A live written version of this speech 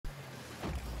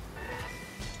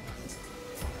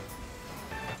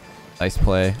Nice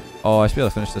play. Oh, I should be able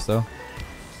to finish this though.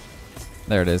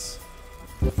 There it is.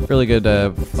 Really good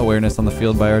awareness on the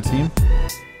field by our team.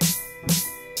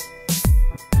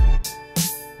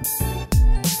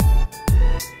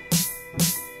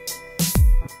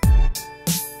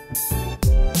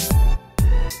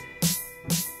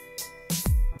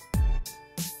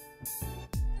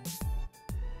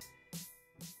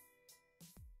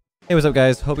 Hey, what's up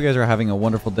guys? Hope you guys are having a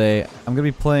wonderful day. I'm going to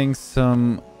be playing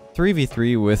some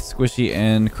 3v3 with Squishy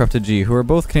and Corruptedg, who are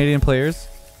both Canadian players.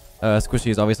 Squishy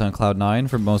is obviously on Cloud 9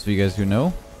 for most of you guys who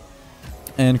know.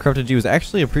 And Corruptedg was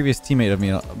actually a previous teammate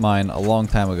of mine a long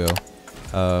time ago.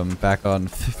 Back on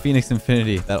Phoenix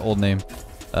Infinity, that old name.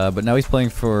 But now he's playing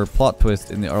for Plot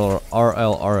Twist in the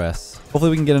RLRS. Hopefully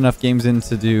we can get enough games in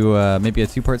to do maybe a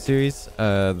two-part series.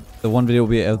 The one video will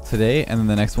be out today, and then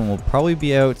the next one will probably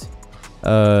be out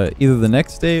either the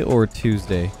next day or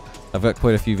Tuesday. I've got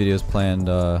quite a few videos planned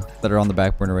that are on the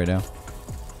back burner right now. So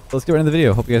let's get right into the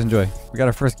video. Hope you guys enjoy. We got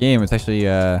our first game. It's actually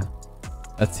a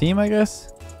team, I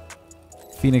guess.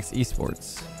 Phoenix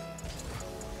Esports.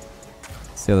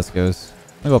 Let's see how this goes.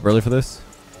 I'm gonna go up early for this.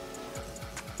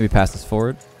 Maybe pass this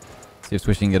forward. See if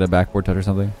Squishy can get a backboard touch or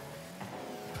something.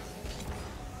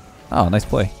 Oh, nice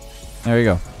play. There you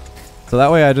go. So that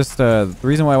way I just, the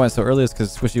reason why I went so early is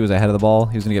because Squishy was ahead of the ball.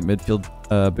 He was going to get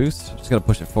midfield boost. Just got to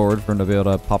push it forward for him to be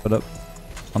able to pop it up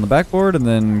on the backboard. And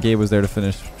then Gabe was there to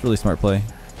finish. Really smart play.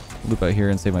 Loop out here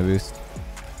and save my boost.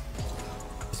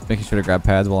 Just making sure to grab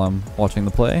pads while I'm watching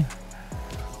the play. I'm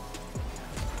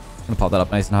going to pop that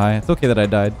up nice and high. It's okay that I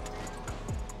died.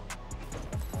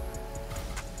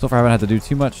 So far I haven't had to do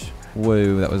too much.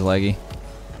 Whoa, that was laggy.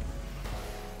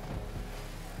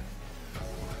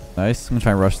 Nice. I'm going to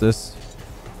try and rush this.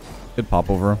 Good pop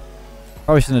over him.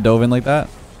 Probably shouldn't have dove in like that.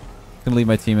 Gonna leave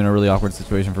my team in a really awkward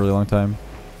situation for a really long time.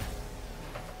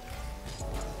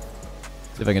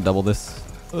 See if I can double this.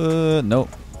 Nope.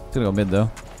 It's gonna go mid though.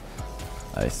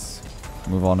 Nice.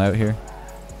 Move on out here.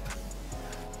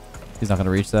 He's not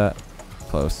gonna reach that.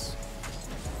 Close.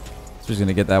 So he's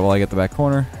gonna get that while I get the back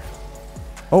corner.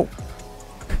 Oh!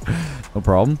 No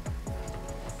problem.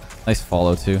 Nice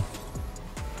follow too.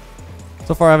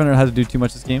 So far I haven't had to do too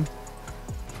much this game.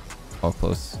 Oh,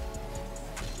 close.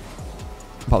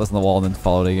 Pop this on the wall and then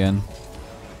follow it again.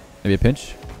 Maybe a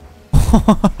pinch?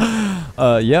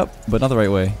 Yep, but not the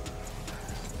right way.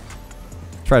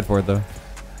 Tried for it though.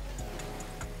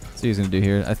 See what he's gonna do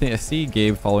here. I see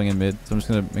Gabe following in mid, so I'm just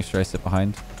gonna make sure I sit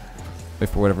behind. Wait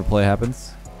for whatever play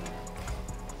happens.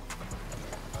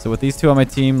 So with these two on my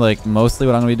team, like mostly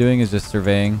what I'm gonna be doing is just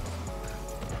surveying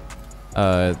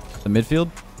the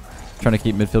midfield. Trying to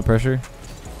keep midfield pressure.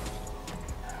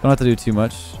 Don't have to do too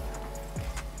much.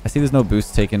 I see there's no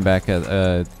boost taken back at,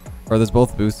 or there's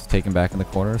both boosts taken back in the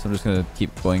corner, so I'm just gonna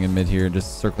keep going in mid here and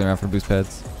just circling around for boost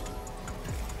pads.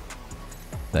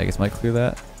 I guess might clear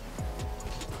that.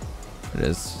 There it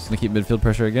is. Just gonna keep midfield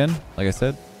pressure again, like I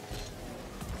said.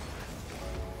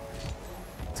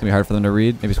 It's gonna be hard for them to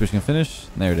read. Maybe Squishy can finish.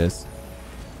 And there it is.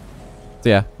 So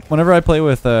yeah, whenever I play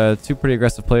with two pretty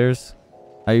aggressive players,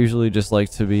 I usually just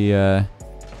like to be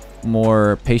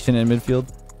more patient in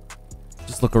midfield.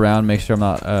 Just look around, make sure I'm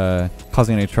not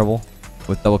causing any trouble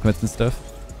with double commits and stuff.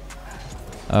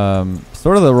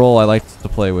 Sort of the role I liked to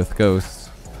play with Ghost.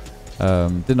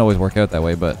 Didn't always work out that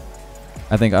way, but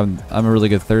I think I'm a really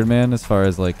good third man as far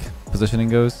as like positioning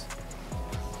goes.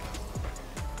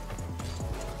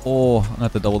 Oh, I'm gonna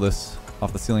have to double this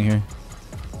off the ceiling here.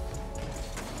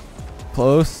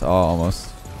 Close. Oh,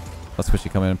 almost. Let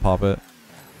Squishy come in and pop it.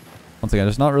 Once again,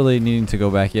 just not really needing to go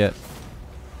back yet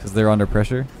because they're under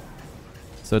pressure.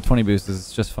 So 20 boost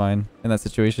is just fine in that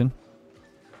situation.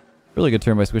 Really good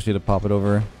turn by Squishy to pop it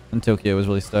over. And Tokyo was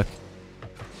really stuck.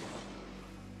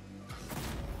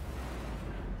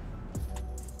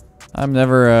 I'm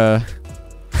never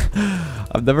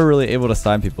I'm never really able to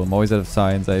sign people. I'm always out of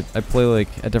signs. I play like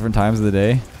at different times of the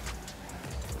day.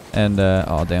 And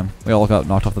oh damn. We all got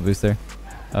knocked off the boost there.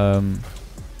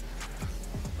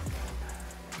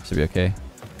 Should be okay.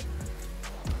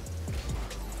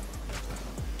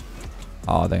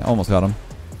 Oh dang, almost got him.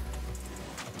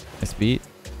 Nice beat.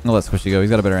 I'm gonna let Squishy go. He's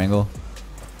got a better angle.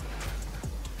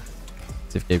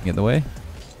 See if Gabe can get in the way.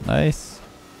 Nice.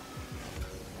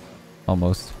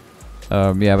 Almost.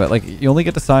 Yeah, but like you only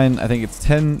get to sign, I think it's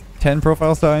 10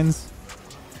 profile signs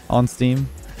on Steam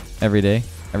every day,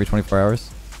 every 24 hours.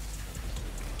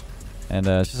 And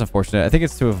it's just unfortunate. I think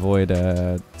it's to avoid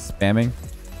spamming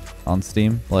on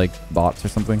Steam, like bots or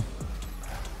something.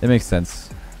 It makes sense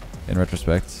in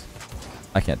retrospect.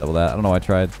 I can't double that. I don't know why I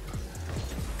tried.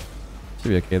 Should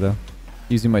be okay though.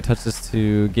 Using my touch this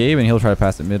to Gabe and he'll try to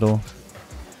pass it middle.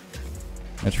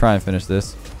 gonna try and finish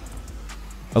this.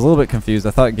 I was a little bit confused.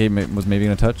 I thought Gabe was maybe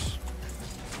gonna touch.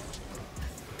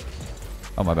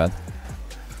 Oh, my bad.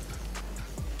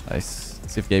 Nice.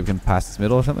 Let's see if Gabe can pass this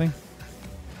middle or something.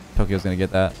 Tokyo's gonna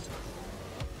get that.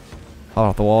 Hot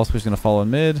off the wall, so he's gonna follow in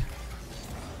mid.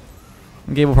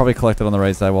 And Gabe will probably collect it on the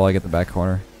right side while I get the back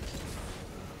corner.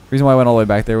 The reason why I went all the way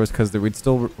back there was because we'd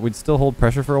still hold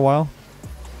pressure for a while.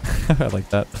 I like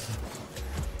that.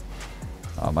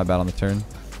 Oh, my bad on the turn.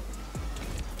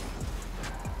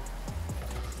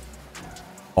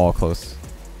 All close.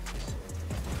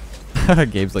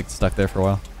 Gabe's like stuck there for a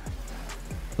while.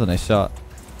 That was a nice shot.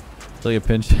 Really a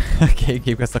pinch.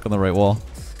 Gabe got stuck on the right wall.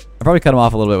 I probably cut him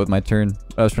off a little bit with my turn.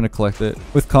 I was trying to collect it.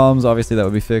 With comms, obviously that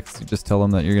would be fixed. You just tell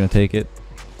them that you're going to take it.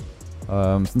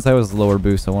 Since I was lower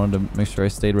boost, I wanted to make sure I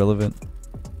stayed relevant.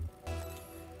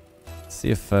 Let's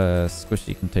see if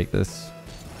Squishy can take this.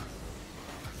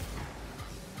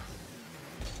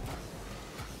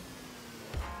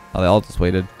 Oh, they all just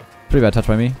waited. Pretty bad touch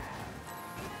by me.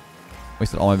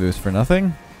 Wasted all my boost for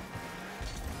nothing.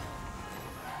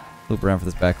 Loop around for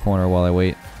this back corner while I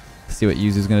wait to see what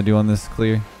Yuzu's going to do on this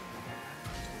clear.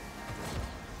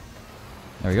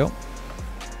 There we go.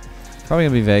 Probably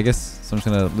going to be Vegas, so I'm just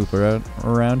going to loop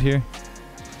around here.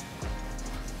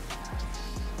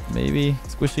 Maybe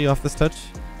Squishy off this touch.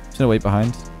 Just going to wait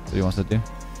behind. See what he wants to do.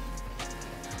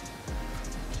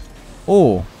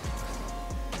 Oh!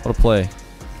 What a play.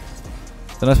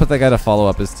 Then I put that guy to follow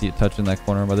up his touch in that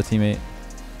corner by the teammate.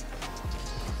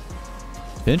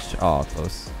 Pinch? Oh,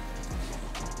 close.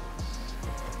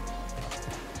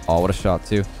 Oh, what a shot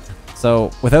too.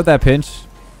 So without that pinch,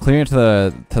 clearing it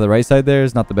to the right side there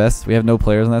is not the best. We have no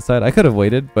players on that side. I could have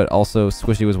waited, but also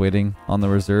Squishy was waiting on the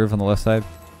reserve on the left side.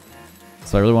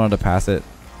 So I really wanted to pass it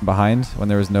behind when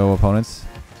there was no opponents.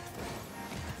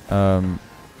 That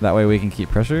way we can keep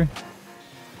pressure.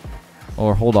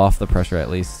 Or hold off the pressure at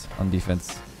least on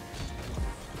defense.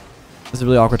 This is a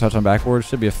really awkward touch on backboard.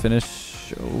 Should be a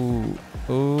finish. Oh.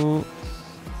 Oh.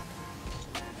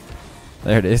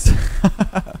 There it is.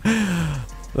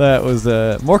 That was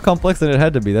more complex than it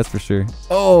had to be, that's for sure.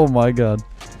 Oh my god.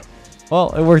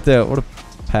 Well, it worked out. What a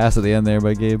pass at the end there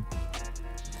by Gabe.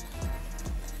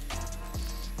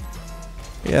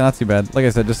 Yeah, not too bad. Like I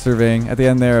said, just surveying. At the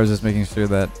end there, I was just making sure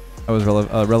that I was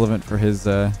relevant for his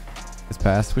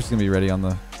pass, which is going to be ready on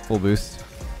the full boost.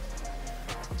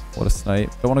 What a snipe.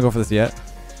 Don't want to go for this yet.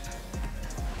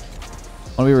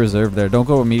 I want to be reserved there. Don't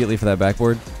go immediately for that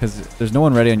backboard, because there's no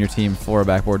one ready on your team for a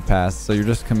backboard pass, so you're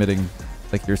just committing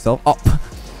like yourself. Oh!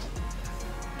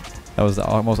 That was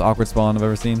the most awkward spawn I've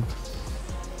ever seen.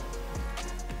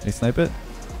 Can you snipe it?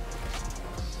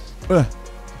 Ugh.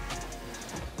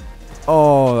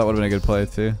 Oh, that would have been a good play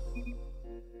too.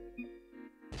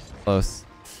 Close.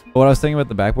 But what I was saying about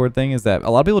the backboard thing is that a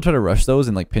lot of people try to rush those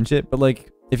and like pinch it, but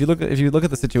like if you look at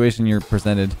the situation you're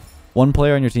presented, one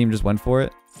player on your team just went for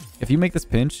it. If you make this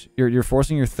pinch, you're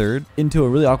forcing your third into a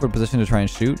really awkward position to try and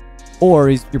shoot, or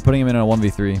you're putting him in a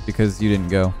 1v3 because you didn't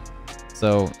go.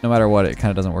 So no matter what, it kind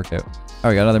of doesn't work out. All right,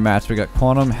 we got another match. We got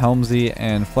Quantum, Helmsy,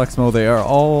 and Flexmo. They are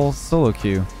all solo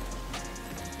queue.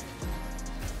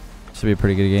 Should be a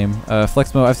pretty good game.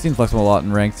 Flexmo, I've seen Flexmo a lot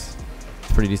in ranked.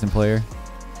 He's a pretty decent player.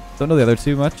 Don't know the other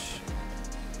two much.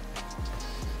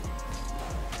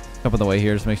 Jump in the way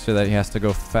here, just make sure that he has to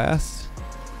go fast.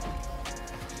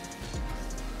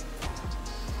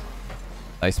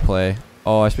 Nice play.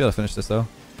 Oh, I should be able to finish this though.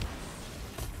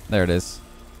 There it is.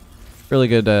 Really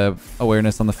good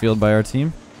awareness on the field by our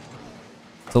team.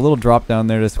 It's a little drop down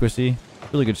there to Squishy.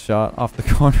 Really good shot off the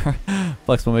corner.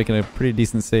 Flexmo making a pretty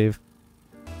decent save.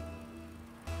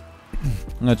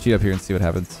 I'm gonna cheat up here and see what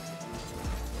happens.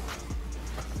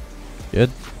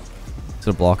 Good. Just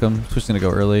gonna block him. Squishy's gonna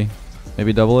go early.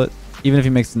 Maybe double it. Even if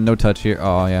he makes no touch here.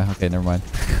 Oh yeah, okay, never mind.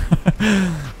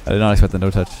 I did not expect the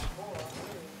no touch.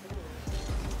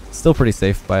 Still pretty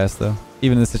safe by us though.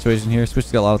 Even in this situation here,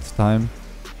 Squishy's got lots of time.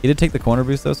 He did take the corner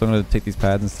boost though, so I'm gonna take these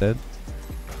pads instead.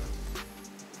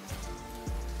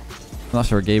 I'm not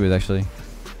sure where Gabe is actually.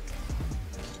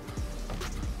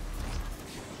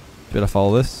 Should I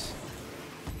follow this?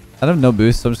 I have no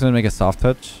boost, so I'm just gonna make a soft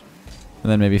touch.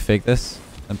 And then maybe fake this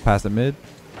and pass it mid.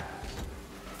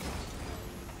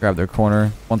 Grab their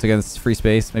corner. Once again, it's free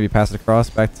space. Maybe pass it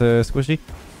across back to Squishy.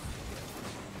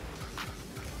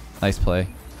 Nice play.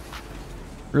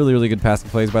 Really, really good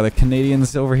passing plays by the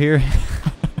Canadians over here.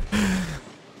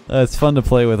 It's fun to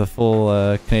play with a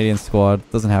full Canadian squad.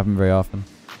 Doesn't happen very often.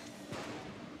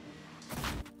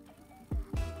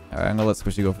 Alright, I'm gonna let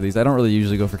Squishy go for these. I don't really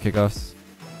usually go for kickoffs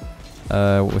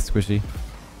with Squishy.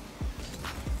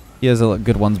 He has a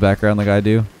good ones background like I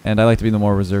do, and I like to be the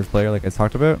more reserved player like I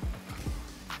talked about.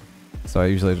 so I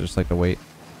usually just like to wait.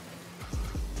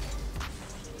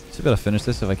 Should be able to finish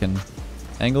this if I can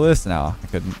angle this. No, I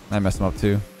couldn't. I messed him up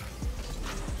too.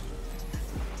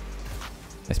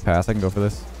 Nice pass. I can go for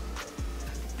this.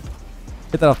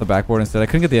 Hit that off the backboard instead. I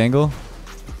couldn't get the angle.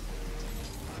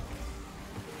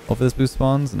 Hopefully this boost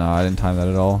spawns. No, I didn't time that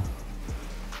at all.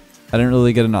 I didn't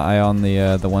really get an eye on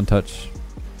the one touch.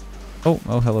 Oh,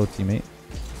 hello teammate.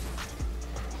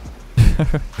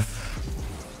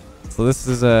 So this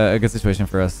is a good situation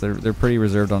for us. They're pretty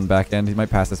reserved on back end. He might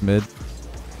pass this mid.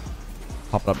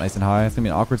 Pop it up nice and high. It's gonna be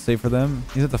an awkward save for them.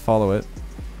 He's have to follow it.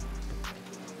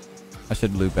 I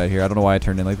should loop out here. I don't know why I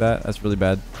turned in like that. That's really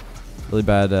bad. Really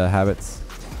bad habits.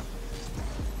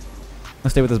 I'm gonna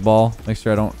stay with this ball. Make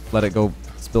sure I don't let it go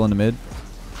spill into mid.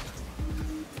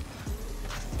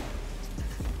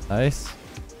 Nice.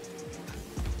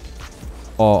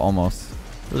 Oh, almost.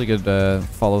 Really good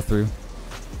follow through.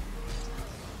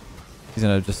 He's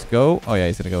gonna just go. Oh yeah,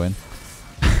 he's gonna go in.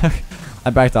 I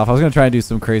backed off. I was gonna try and do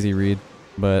some crazy read,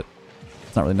 but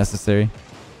it's not really necessary.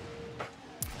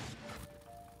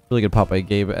 Really good pop by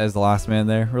Gabe as the last man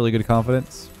there. Really good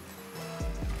confidence.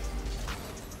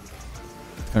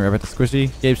 Coming right back to Squishy.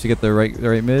 Gabe should get the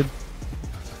right mid.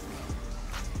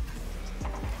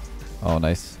 Oh,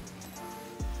 nice.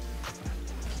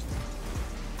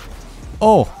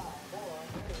 Oh!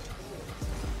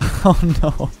 Oh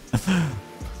no.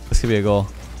 This could be a goal.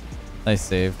 Nice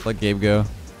save. Let Gabe go. A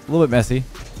little bit messy,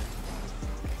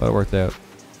 but it worked out.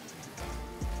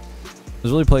 It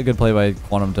was really good play by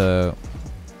Quantum to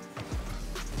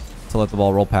let the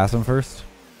ball roll past him first.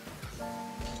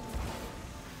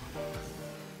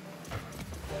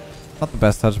 Not the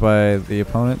best touch by the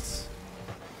opponents.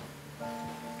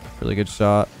 Really good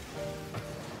shot.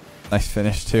 Nice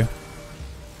finish too.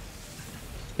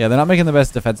 Yeah, they're not making the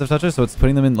best defensive touches, so it's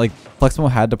putting them in, like, Fleximo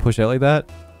had to push out like that,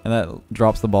 and that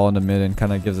drops the ball into mid and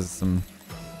kind of gives us some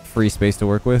free space to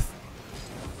work with.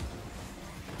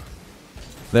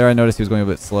 There I noticed he was going a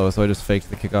bit slow, so I just faked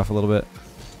the kickoff a little bit.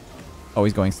 Oh,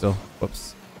 he's going still.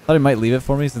 Whoops. Thought he might leave it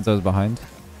for me since I was behind.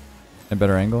 A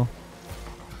better angle.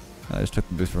 I just took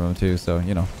the boost from him too, so,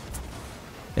 you know.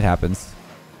 It happens.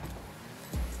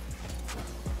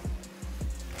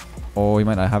 Oh, he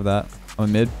might not have that. I'm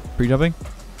in mid. Pre-jumping.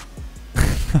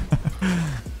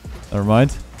 Never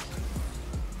mind.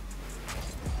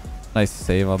 Nice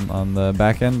save on the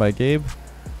back end by Gabe.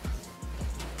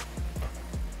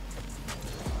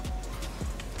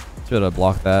 Should have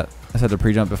blocked that. I just had to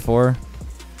pre-jump before.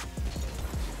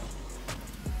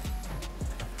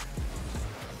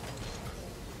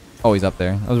 Oh, he's up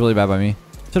there. That was really bad by me.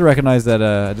 Should have recognized that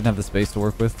I didn't have the space to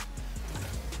work with.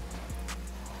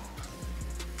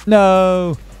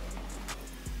 No!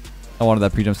 I wanted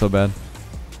that pre-jump so bad.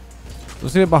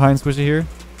 Let's get behind Squishy here.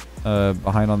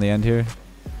 Behind on the end here.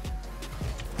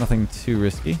 Nothing too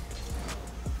risky.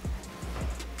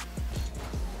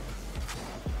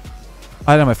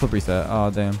 I had my flip reset.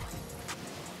 Oh, damn. So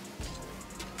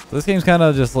this game's kind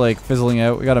of just like fizzling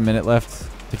out. We got a minute left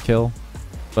to kill,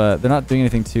 but they're not doing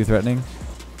anything too threatening.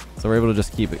 So we're able to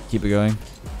just keep it going.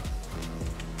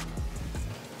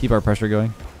 Keep our pressure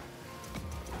going.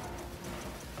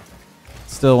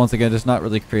 Still, once again, just not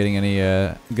really creating any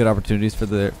good opportunities for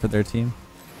their team.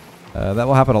 That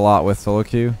will happen a lot with solo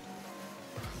queue.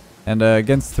 And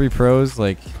against 3 pros,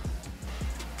 like,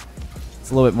 it's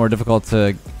a little bit more difficult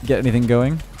to get anything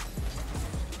going.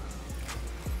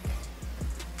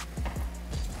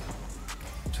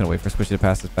 Just gonna wait for Squishy to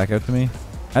pass this back out to me.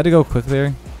 I had to go quick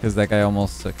there because that guy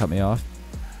almost cut me off.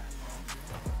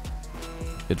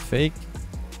 Good fake.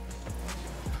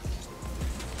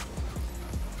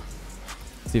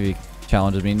 See if he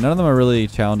challenges me. None of them are really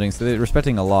challenging, so they're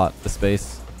respecting a lot the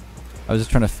space. I was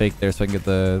just trying to fake there so I can get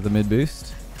the mid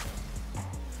boost.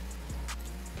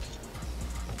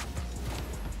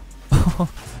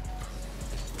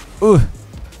 Ooh.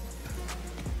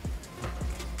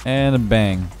 And a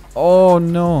bang. Oh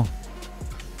no.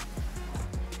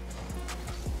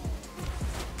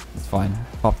 It's fine.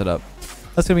 Popped it up.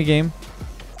 That's gonna be game.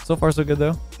 So far so good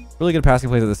though. Really good passing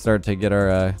plays at the start to get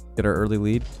our early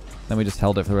lead. Then we just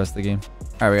held it for the rest of the game.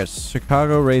 Alright, we got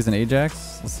Chicago, Rays, and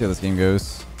Ajax. Let's see how this game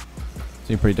goes.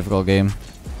 It's a pretty difficult game.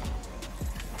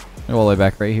 Go all the way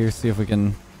back right here, see if we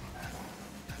can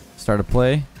start a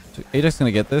play. Ajax is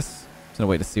gonna get this. Just gonna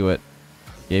wait to see what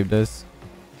Gabe does.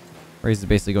 Rays is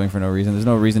basically going for no reason. There's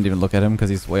no reason to even look at him because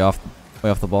he's way off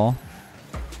the ball.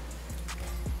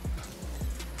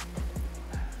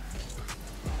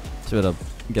 Should be able to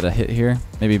get a hit here.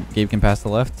 Maybe Gabe can pass the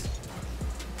left.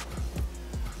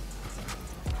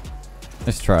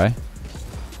 Nice try.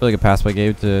 Really good pass by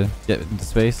Gabe to get into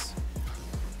space.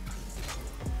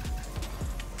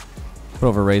 Put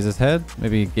over Ray's head.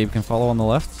 Maybe Gabe can follow on the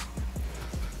left.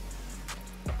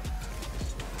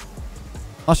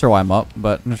 Not sure why I'm up,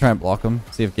 but I'm gonna try and block him.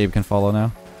 See if Gabe can follow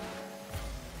now.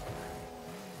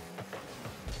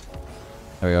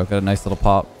 There we go. Got a nice little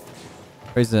pop.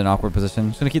 Ray's in an awkward position.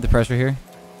 Just gonna keep the pressure here.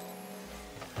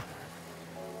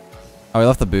 Oh, he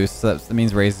left the boost, so that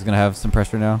means Ray's is gonna have some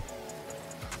pressure now.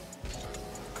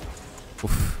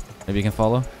 Oof. Maybe he can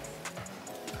follow.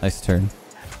 Nice turn.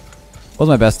 Wasn't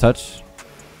my best touch.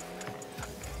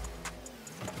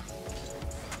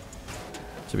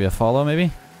 Should be a follow,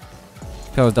 maybe?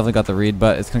 Chicago's definitely got the read,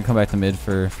 but it's gonna come back to mid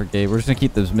for Gabe. We're just gonna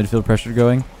keep this midfield pressure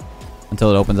going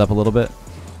until it opens up a little bit.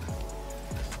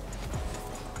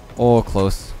 Oh,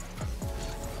 close.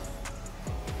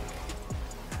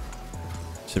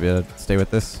 Should be able to stay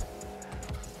with this.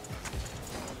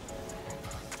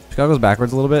 Chicago goes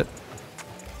backwards a little bit.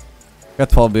 Got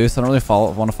 12 boost. I don't really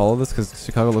want to follow this because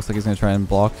Chicago looks like he's going to try and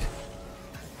block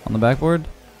on the backboard.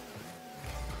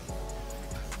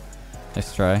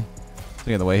 Nice try. Let's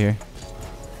get in the way here.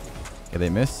 Okay, they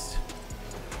missed.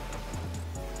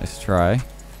 Nice try.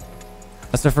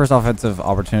 That's their first offensive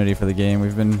opportunity for the game.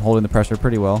 We've been holding the pressure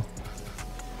pretty well.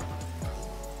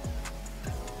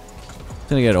 Just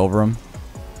gonna get over him.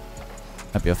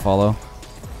 Might be a follow.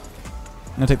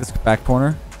 I'm gonna take this back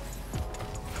corner.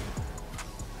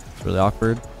 It's really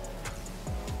awkward.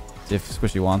 See if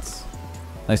Squishy wants.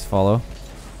 Nice follow.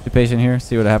 Be patient here.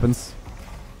 See what happens.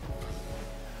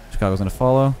 Chicago's gonna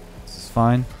follow. This is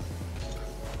fine.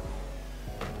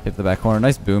 Hit the back corner.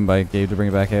 Nice boom by Gabe to bring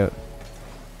it back out.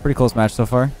 Pretty close match so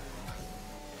far.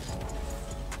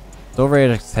 It's over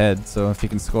Ajax's head, so if he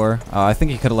can score. I think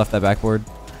he could have left that backboard.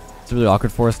 It's really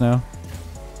awkward for us now.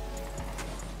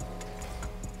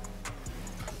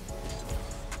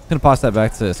 Gonna pass that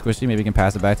back to Squishy. Maybe he can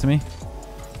pass it back to me.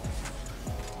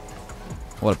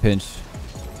 What a pinch.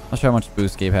 Not sure how much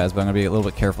boost Gabe has, but I'm gonna be a little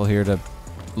bit careful here to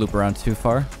loop around too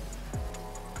far.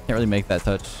 Can't really make that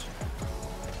touch.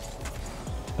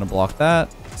 Gonna block that.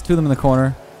 There's two of them in the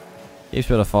corner. Gabe should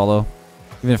be able to follow.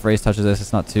 Even if Race touches this,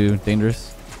 it's not too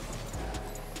dangerous.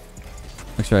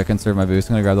 Make sure I conserve my boost.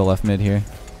 I'm gonna grab the left mid here.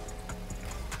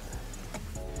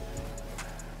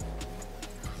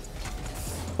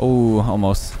 Oh,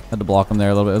 almost had to block him there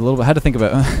a little bit. Had to think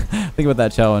about think about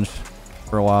that challenge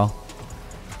for a while.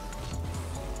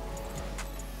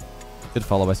 Good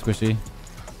follow by Squishy.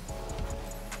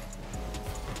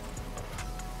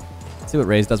 Let's see what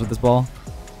Raze does with this ball.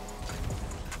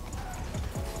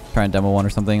 Try and demo one or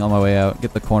something on my way out.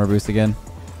 Get the corner boost again.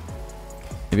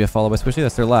 Maybe a follow by Squishy.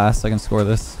 That's their last. I can score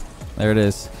this. There it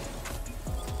is.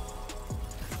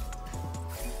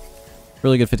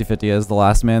 Really good 50-50 as the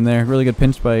last man there. Really good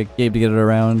pinch by Gabe to get it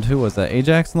around. Who was that?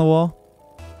 Ajax on the wall?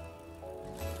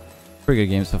 Pretty good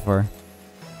game so far.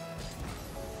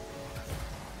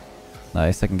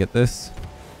 Nice. I can get this.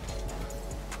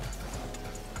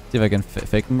 See if I can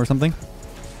fake him or something.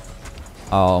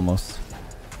 Oh, almost.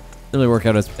 Didn't really work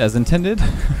out as intended.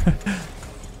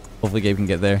 Hopefully Gabe can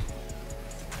get there.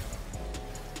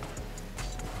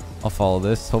 I'll follow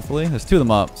this, hopefully. There's two of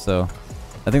them up, so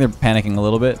I think they're panicking a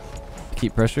little bit to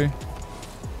keep pressure.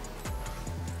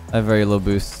 I have very low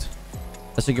boost.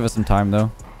 That should give us some time,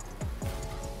 though.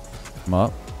 I'm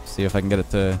up. See if I can get it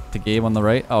to Gabe on the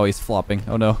right. Oh, he's flopping.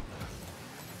 Oh, no.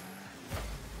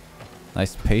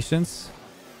 Nice patience.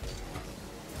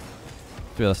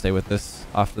 Should be able to stay with this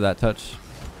after that touch.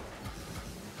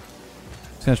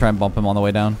 Just gonna try and bump him on the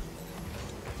way down.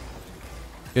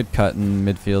 Good cut in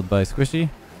midfield by Squishy.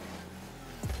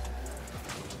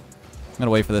 I'm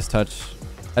gonna wait for this touch. I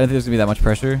didn't think there's gonna be that much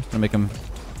pressure. Gonna make him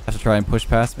have to try and push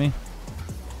past me.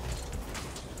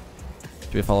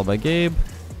 Should be followed by Gabe.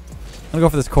 I'm gonna go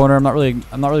for this corner. I'm not really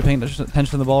paying attention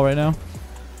to the ball right now.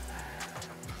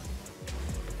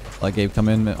 Let Gabe come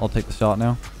in. I'll take the shot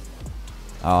now.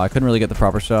 Oh, I couldn't really get the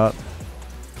proper shot.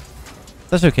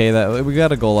 That's okay. That we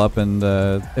got a goal up, and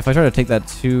if I try to take that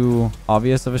too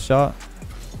obvious of a shot,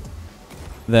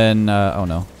 then oh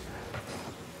no.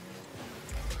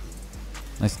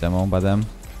 Nice demo by them.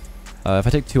 If I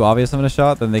take too obvious of a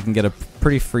shot, then they can get a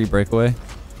pretty free breakaway.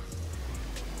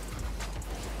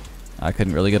 I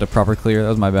couldn't really get a proper clear. That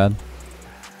was my bad.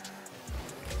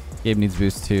 Gabe needs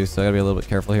boost too, so I gotta be a little bit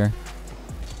careful here.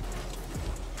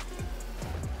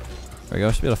 There we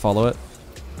go. Should be able to follow it.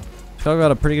 Chicago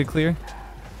got a pretty good clear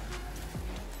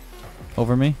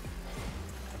over me.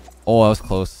 Oh, that was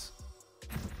close.